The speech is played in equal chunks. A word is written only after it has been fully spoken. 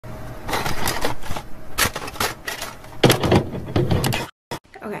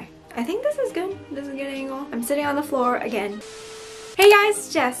Okay, I think this is good. This is a good angle. I'm sitting on the floor again. Hey guys,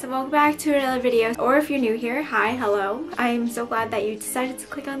 it's Jess and welcome back to another video. Or if you're new here, hi, hello. I'm so glad that you decided to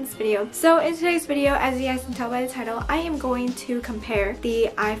click on this video. So in today's video, as you guys can tell by the title, I am going to compare the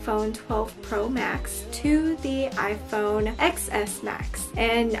iPhone 12 Pro Max to the iPhone XS Max.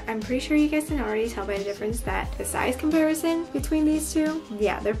 And I'm pretty sure you guys can already tell by the difference that the size comparison between these two,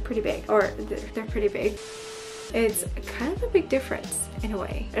 yeah, they're pretty big. Or they're pretty big. It's kind of a big difference in a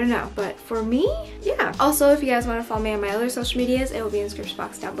way. I don't know, but for me, yeah. Also, if you guys want to follow me on my other social medias, it will be in the description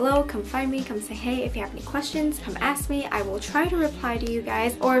box down below. Come find me, come say hey. If you have any questions, come ask me. I will try to reply to you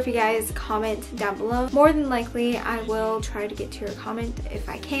guys, or if you guys comment down below, more than likely I will try to get to your comment if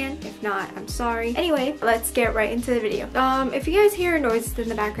I can. If not, I'm sorry. Anyway, let's get right into the video. If you guys hear noises in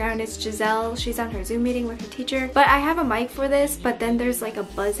the background, it's Giselle. She's on her Zoom meeting with her teacher, but I have a mic for this, but then there's like a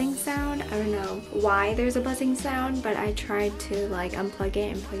buzzing sound. I don't know why there's a buzzing sound, but I tried to like unplug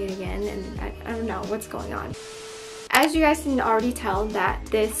it and plug it again, and I don't know what's going on. As you guys can already tell that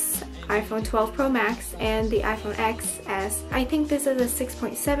this iPhone 12 Pro Max and the iPhone XS, I think this is a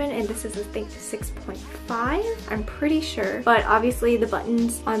 6.7 and this is I think 6.5, I'm pretty sure, but obviously the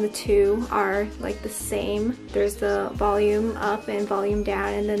buttons on the two are like the same. There's the volume up and volume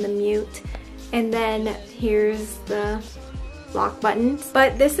down, and then the mute, and then here's the lock buttons.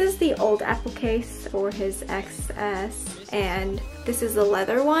 But this is the old Apple case for his XS, and this is the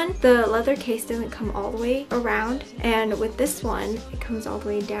leather one. The leather case doesn't come all the way around, and with this one it comes all the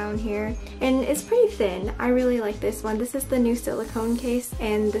way down here, and it's pretty thin. I really like this one. This is the new silicone case,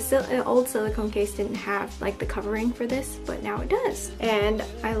 and the old silicone case didn't have like the covering for this, but now it does, and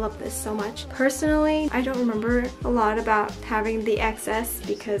I love this so much. Personally, I don't remember a lot about having the XS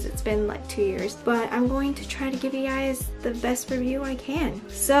because it's been like 2 years, but I'm going to try to give you guys the best review I can.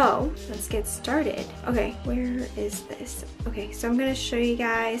 So let's get started. Okay, where is this? Okay, so I'm gonna show you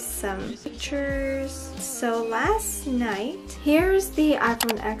guys some pictures. So last night, here's the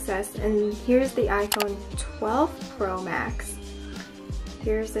iPhone XS and here's the iPhone 12 Pro Max.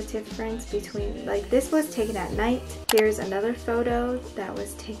 Here's the difference between, like, this was taken at night. Here's another photo that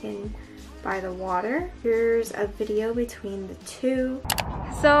was taken by the water. Here's a video between the two.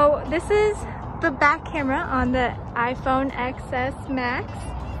 So this is the back camera on the iPhone XS Max.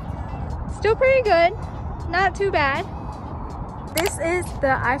 Still pretty good, not too bad. This is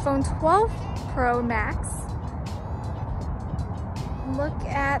the iPhone 12 Pro Max. Look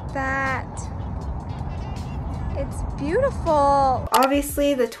at that. It's beautiful.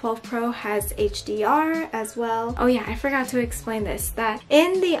 Obviously, the 12 Pro has HDR as well. Oh yeah, I forgot to explain this, that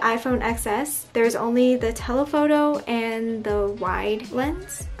in the iPhone XS, there's only the telephoto and the wide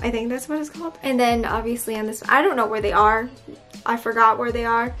lens. I think that's what it's called. And then obviously on this, I don't know where they are. I forgot where they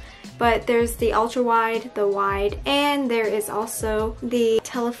are. But there's the ultra wide, the wide, and there is also the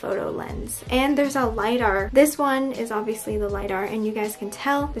telephoto lens. And there's a LiDAR. This one is obviously the LiDAR, and you guys can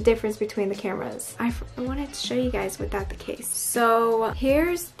tell the difference between the cameras. I wanted to show you guys without the case. So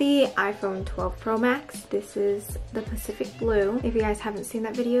here's the iPhone 12 Pro Max. This is the Pacific Blue. If you guys haven't seen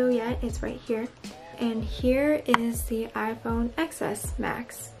that video yet, it's right here. And here is the iPhone XS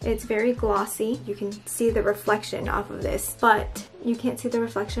Max. It's very glossy. You can see the reflection off of this, but you can't see the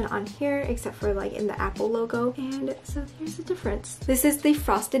reflection on here except for like in the Apple logo. And so here's the difference. This is the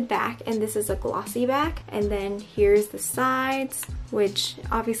frosted back and this is a glossy back. And then here's the sides, which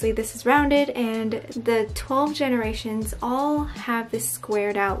obviously this is rounded, and the 12 generations all have this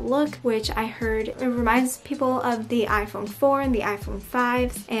squared out look, which I heard it reminds people of the iPhone 4 and the iPhone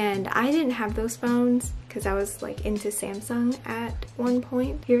 5s, and I didn't have those phones because I was like into Samsung at one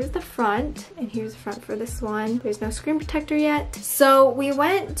point. Here's the front, and here's the front for this one. There's no screen protector yet. So we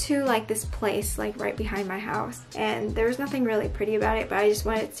went to like this place like right behind my house, and there was nothing really pretty about it, but I just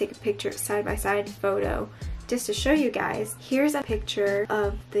wanted to take a picture side-by-side photo just to show you guys. Here's a picture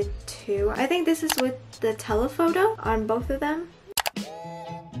of the two. I think this is with the telephoto on both of them.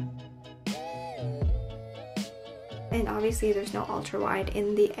 And obviously there's no ultra wide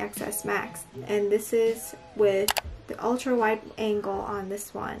in the XS Max. And this is with the ultra wide angle on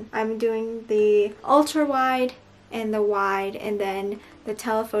this one. I'm doing the ultra wide and the wide, and then the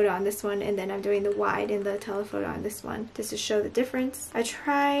telephoto on this one, and then I'm doing the wide and the telephoto on this one just to show the difference. I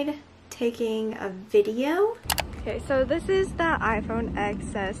tried taking a video. Okay, so this is the iPhone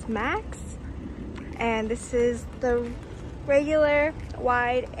XS Max, and this is the regular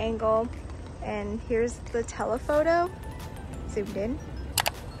wide angle, and here's the telephoto zoomed in,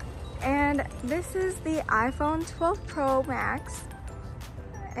 and this is the iPhone 12 Pro Max,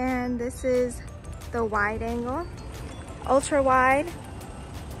 and this is the wide angle, ultra wide,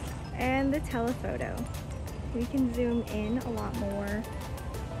 and the telephoto. We can zoom in a lot more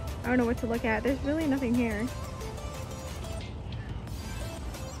I don't know what to look at. There's really nothing here.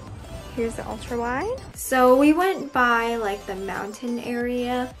 Here's the ultra wide. So we went by like the mountain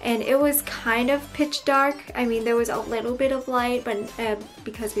area and it was kind of pitch dark. I mean, there was a little bit of light, but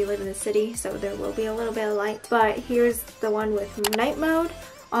because we live in the city, so there will be a little bit of light. But here's the one with night mode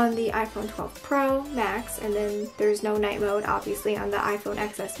on the iPhone 12 Pro Max, and then there's no night mode obviously on the iPhone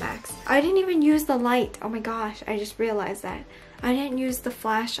XS Max. I didn't even use the light. Oh my gosh, I just realized that. I didn't use the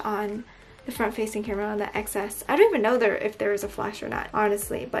flash on the front-facing camera on the XS. I don't even know if there is a flash or not,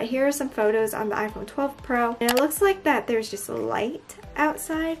 honestly. But here are some photos on the iPhone 12 Pro, and it looks like that there's just a light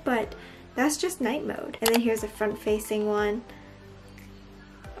outside, but that's just night mode. And then here's a front-facing one.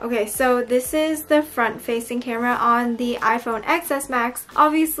 Okay, so this is the front-facing camera on the iPhone XS Max.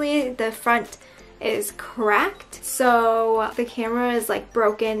 Obviously, the front is cracked, so the camera is like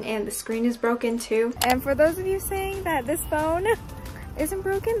broken and the screen is broken too. And for those of you saying that this phone isn't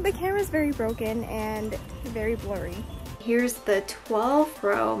broken, the camera is very broken and very blurry. Here's the 12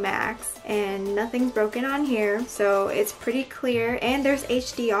 Pro Max and nothing's broken on here, so it's pretty clear, and there's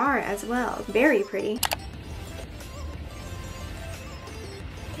HDR as well. Very pretty.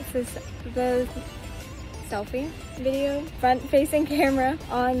 This is the selfie video front-facing camera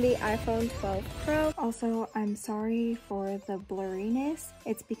on the iPhone 12 Pro. Also, I'm sorry for the blurriness.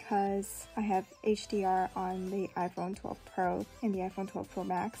 It's because I have HDR on the iPhone 12 Pro and the iPhone 12 Pro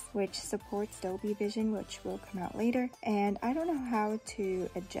Max, which supports Dolby Vision, which will come out later. And I don't know how to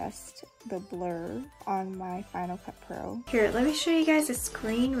adjust the blur on my Final Cut Pro. Here, let me show you guys a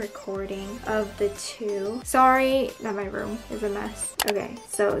screen recording of the two. Sorry that my room is a mess. Okay,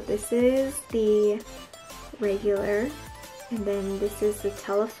 so this is the regular, and then this is the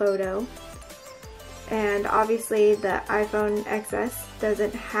telephoto, and obviously the iPhone XS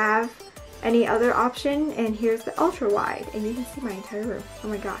doesn't have any other option. And here's the ultra wide, and you can see my entire room. Oh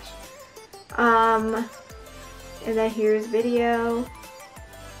my gosh. And then here's video,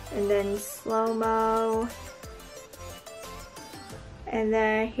 and then slow-mo, and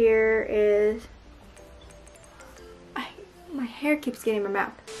then here is my hair keeps getting in my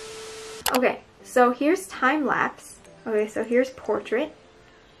mouth. Okay, so here's time lapse. Okay, so here's portrait.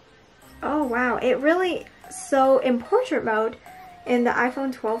 Oh wow, it really, so in portrait mode in the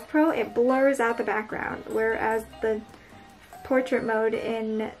iPhone 12 Pro, it blurs out the background, whereas the portrait mode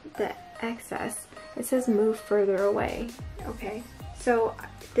in the XS, it says move further away. Okay, so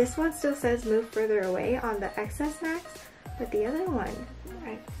this one still says move further away on the XS Max, but the other one,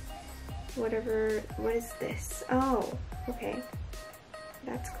 what is this? Oh, okay,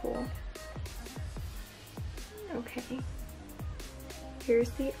 that's cool. Okay, here's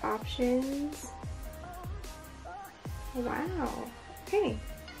the options. Wow, okay.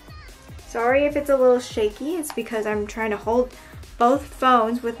 Sorry if it's a little shaky, it's because I'm trying to hold both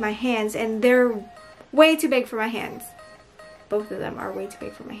phones with my hands and they're way too big for my hands. Both of them are way too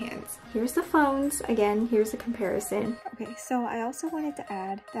big for my hands. Here's the phones, again, here's a comparison. Okay, so I also wanted to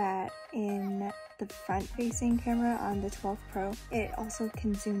add that in the front-facing camera on the 12 Pro, it also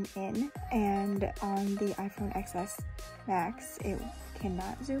can zoom in, and on the iPhone XS Max, it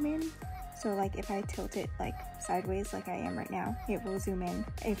cannot zoom in. So like if I tilt it like sideways like I am right now, it will zoom in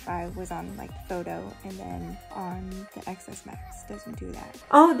if I was on like photo, and then on the XS Max doesn't do that.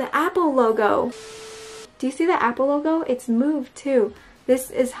 Oh, the Apple logo. Do you see the Apple logo? It's moved too.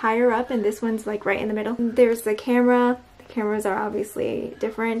 This is higher up and this one's like right in the middle. There's the camera. The cameras are obviously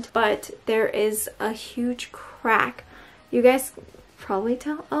different, but there is a huge crack. You guys probably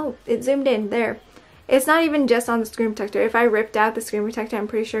tell. Oh, it zoomed in there. It's not even just on the screen protector. If I ripped out the screen protector, I'm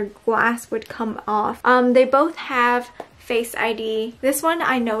pretty sure glass would come off. They both have Face ID. This one,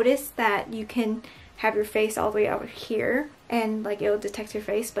 I noticed that you can have your face all the way over here and like it'll detect your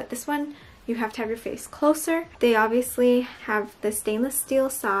face, but this one, you have to have your face closer. They obviously have the stainless steel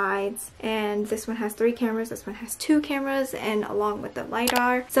sides, and this one has 3 cameras, this one has 2 cameras, and along with the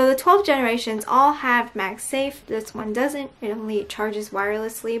LiDAR. So the 12 generations all have MagSafe. This one doesn't. It only charges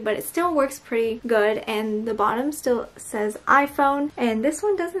wirelessly, but it still works pretty good, and the bottom still says iPhone, and this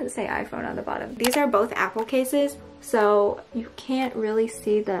one doesn't say iPhone on the bottom. These are both Apple cases, so you can't really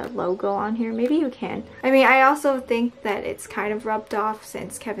see the logo on here. Maybe you can. I mean, I also think that it's kind of rubbed off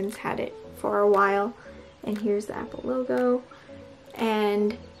since Kevin's had it for a while. And here's the Apple logo,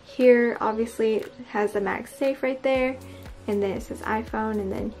 and here obviously it has the MagSafe right there, and then it says iPhone,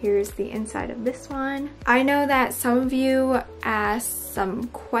 and then here's the inside of this one. I know that some of you asked some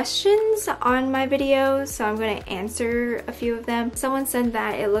questions on my videos, so I'm going to answer a few of them. Someone said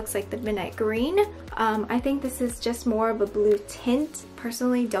that it looks like the midnight green. I think this is just more of a blue tint.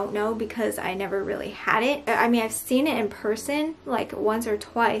 Personally, don't know because I never really had it. I mean, I've seen it in person like once or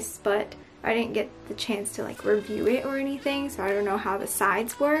twice, but I didn't get the chance to like review it or anything, so I don't know how the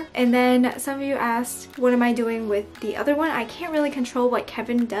sides were. And then some of you asked, what am I doing with the other one? I can't really control what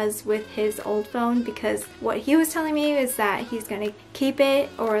Kevin does with his old phone, because what he was telling me is that he's gonna keep it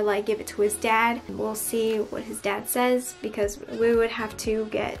or like give it to his dad. We'll see what his dad says, because we would have to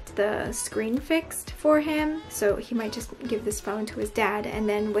get the screen fixed for him, so he might just give this phone to his dad. And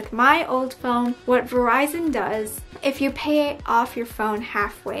then with my old phone, what Verizon does, if you pay off your phone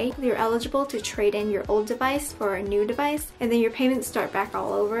halfway, you're eligible to trade in your old device for a new device, and then your payments start back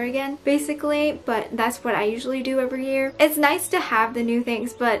all over again basically. But that's what I usually do every year. It's nice to have the new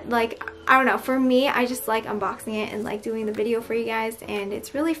things, but like, I don't know, for me, I just like unboxing it and like doing the video for you guys, and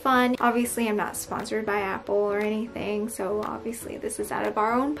it's really fun. Obviously, I'm not sponsored by Apple or anything, so obviously this is out of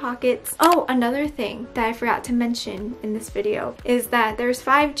our own pockets. Oh, another thing that I forgot to mention in this video is that there's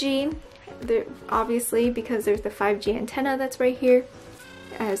 5G. There, obviously, because there's the 5G antenna that's right here,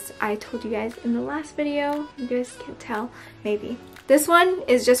 as I told you guys in the last video. You guys can't tell, maybe. This one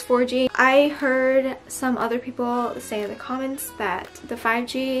is just 4G. I heard some other people say in the comments that the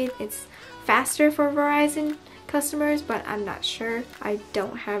 5G, it's faster for Verizon customers, but I'm not sure. I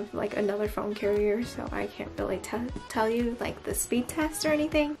don't have like another phone carrier, so I can't really tell you like the speed test or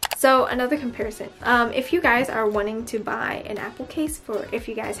anything. So another comparison, if you guys are wanting to buy an Apple case, for if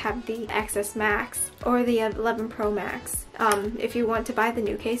you guys have the XS Max or the 11 Pro Max, if you want to buy the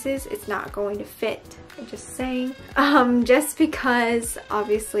new cases, it's not going to fit. I'm just saying, just because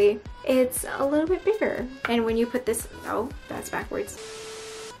obviously it's a little bit bigger. And when you put this, oh, that's backwards.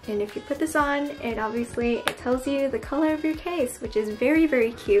 And if you put this on, it obviously, it tells you the color of your case, which is very,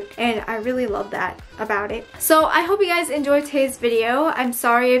 very cute, and I really love that about it. So I hope you guys enjoyed today's video. I'm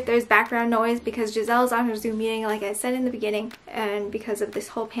sorry if there's background noise because Giselle's on her Zoom meeting, like I said in the beginning, and because of this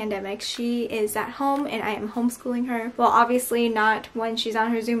whole pandemic, she is at home and I am homeschooling her. Well, obviously not when she's on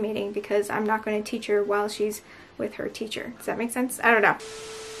her Zoom meeting, because I'm not going to teach her while she's with her teacher. Does that make sense? I don't know.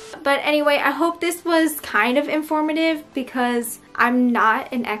 But anyway, I hope this was kind of informative, because I'm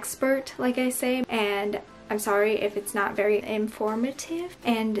not an expert, like I say, and I'm sorry if it's not very informative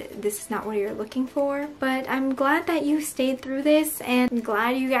and this is not what you're looking for, but I'm glad that you stayed through this, and I'm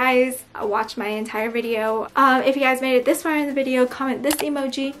glad you guys watched my entire video. If you guys made it this far in the video, comment this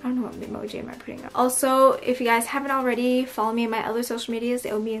emoji. I don't know what emoji am I putting up. Also, if you guys haven't already, follow me on my other social medias.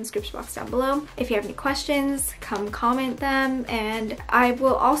 It will be in the description box down below. If you have any questions, come comment them, and I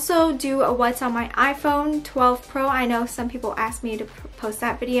will also do a what's on my iPhone 12 Pro. I know some people asked me to post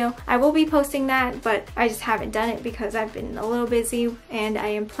that video. I will be posting that, but I just haven't done it because I've been a little busy, and I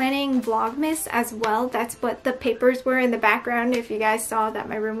am planning Vlogmas as well. That's what the papers were in the background. If you guys saw that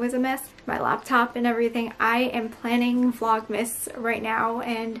my room was a mess, my laptop and everything, I am planning Vlogmas right now,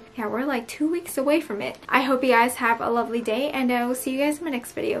 and yeah, we're like 2 weeks away from it. I hope you guys have a lovely day, and I will see you guys in my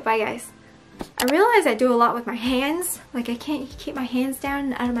next video. Bye guys. I realize I do a lot with my hands. Like, I can't keep my hands down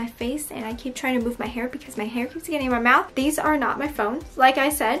and out of my face, and I keep trying to move my hair because my hair keeps getting in my mouth. These are not my phones. Like I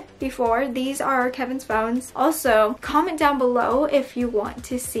said before, these are Kevin's phones. Also, comment down below if you want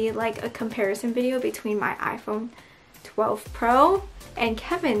to see like a comparison video between my iPhone 12 Pro and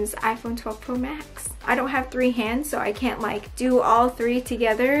Kevin's iPhone 12 Pro Max. I don't have 3 hands, so I can't like do all 3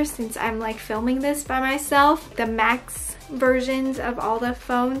 together since I'm like filming this by myself. The Max versions of all the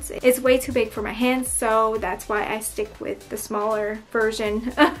phones is way too big for my hands, so that's why I stick with the smaller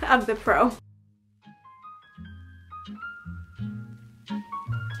version of the Pro.